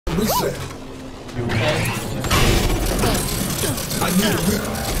Reset. You okay? I need a rip.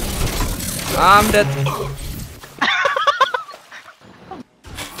 I'm dead.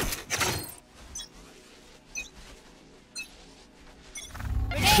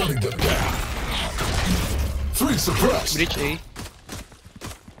 Shutting them down. 3 suppressed. Breach A.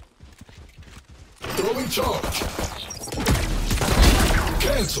 Throwing charge.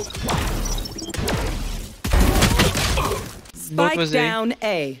 Cancel. Both Spike was down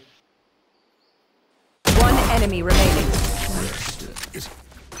A. One enemy remaining.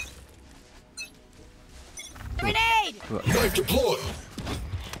 Grenade! Knife deployed.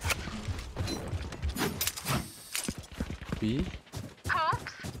 B.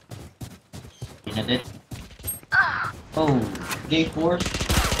 Ingat it. Oh, gate force.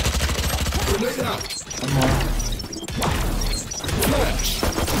 Grenade out. One more. Flash.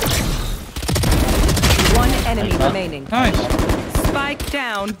 One enemy remaining. Nice. Spike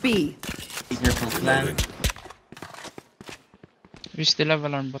down B. Be careful, plan. We still have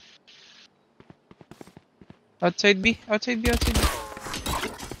alarm bot. Outside B. Outside B. Outside B.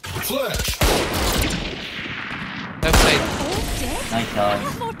 Flash. Left side. Nice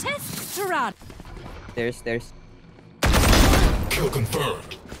job. More tests to run. There's. Kill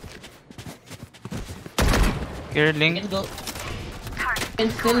confirmed. Curling. Can go. Can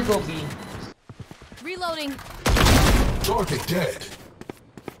still go B. Reloading. Target dead.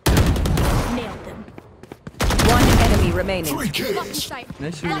 Nailed them. One enemy remaining. 3 Blocking kills. sight.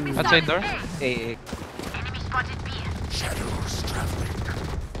 Nice. Blocking Outside sight. door. A. Shadows traveling.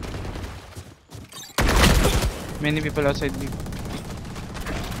 Many people outside B.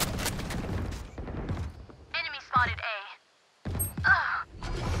 Enemy spotted A.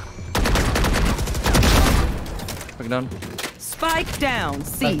 Back down. Spike down Back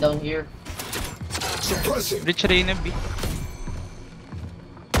C. down here. Suppressing. Breach Reyna B.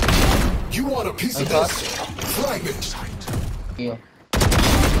 You want a piece of this? Fragment. Here.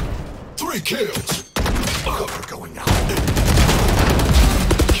 3 kills. Cover going out.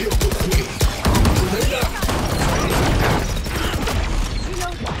 Kill the queen. Grenade out.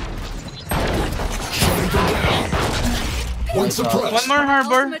 Shutting them down. One suppressed. One more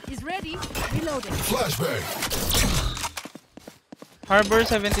harbor. Ultimate is ready. Reloading. Flashbang. Harbor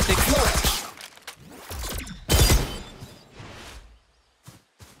 76. Flash.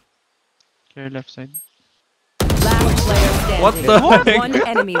 Clear left side. Last player standing. What the heck? One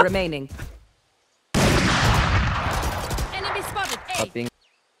enemy remaining. Enemy spotted A.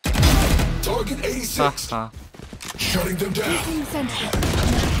 Target 86. Haha. Shutting them down. Using sentry.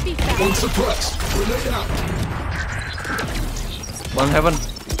 Be One fast. suppressed. Grenade out. One heaven.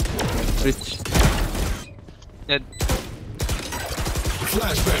 Breach. Dead.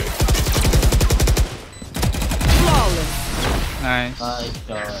 Flashbang. Flawless. Nice. Nice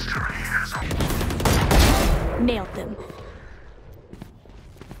job. Nailed them.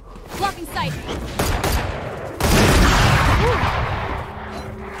 Blocking sight.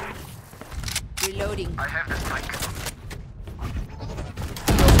 Reloading.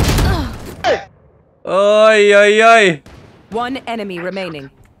 Oy, oy, oy. One enemy remaining.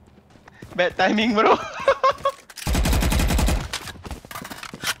 Bad timing, bro.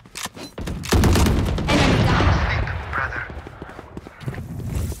 Enemy down.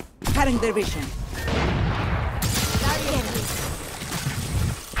 Cutting their vision. Enemy.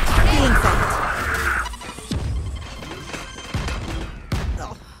 Healing sight.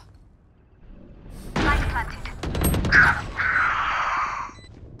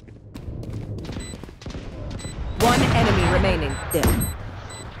 One enemy remaining. Dead.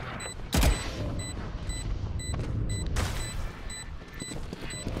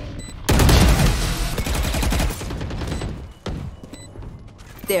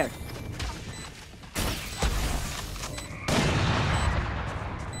 There.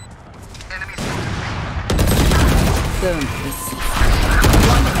 Boom.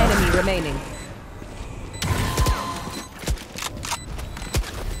 One enemy remaining.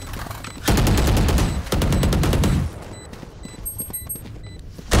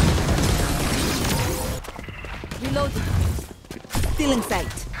 Reloading. Still in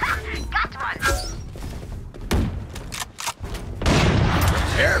sight.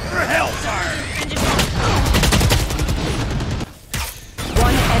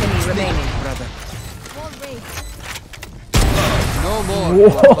 One enemy remaining. Wall raised. No more.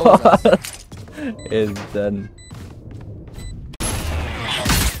 What is done?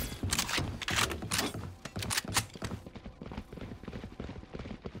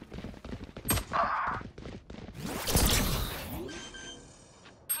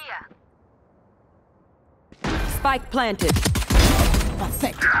 Spike planted.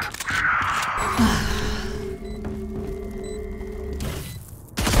 Perfect.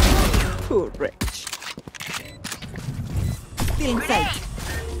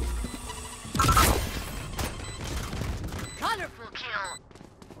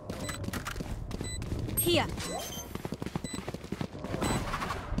 Here.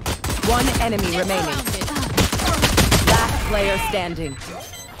 One enemy remaining. Last player standing.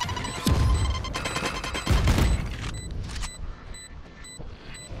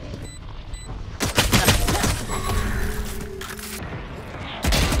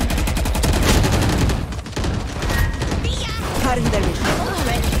 Cutting their vision.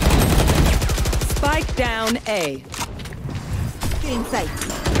 Spike down A. In sight.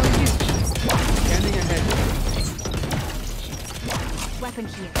 Scanning ahead. Weapon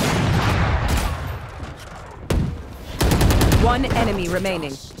here. One enemy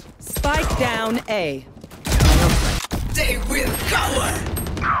remaining. Spike down A. They will cower.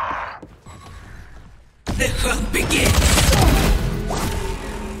 The hunt begins.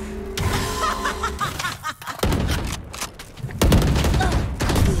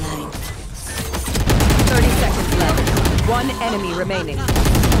 30 seconds left. One enemy remaining.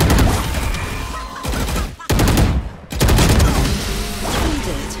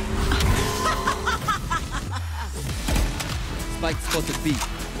 Spike spotted B.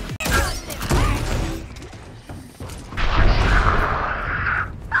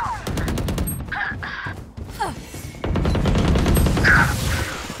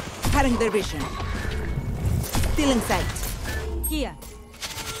 Cutting their vision. Still in sight. Here.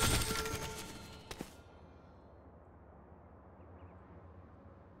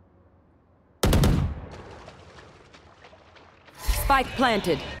 Spike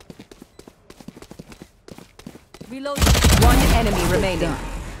planted. Reload. One enemy remaining.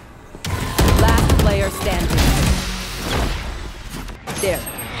 Last player standing. There.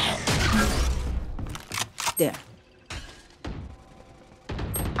 There.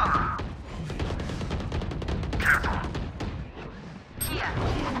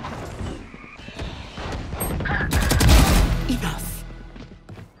 Enough.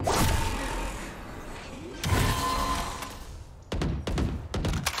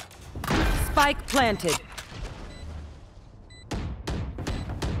 Spike planted.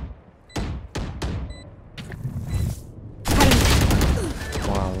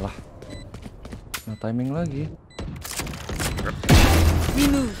 Walah. Nah, timing lagi.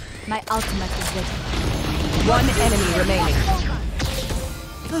 Remove. My ultimate is ready. One enemy remaining.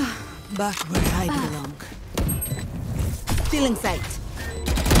 Back where I belong. Still in sight.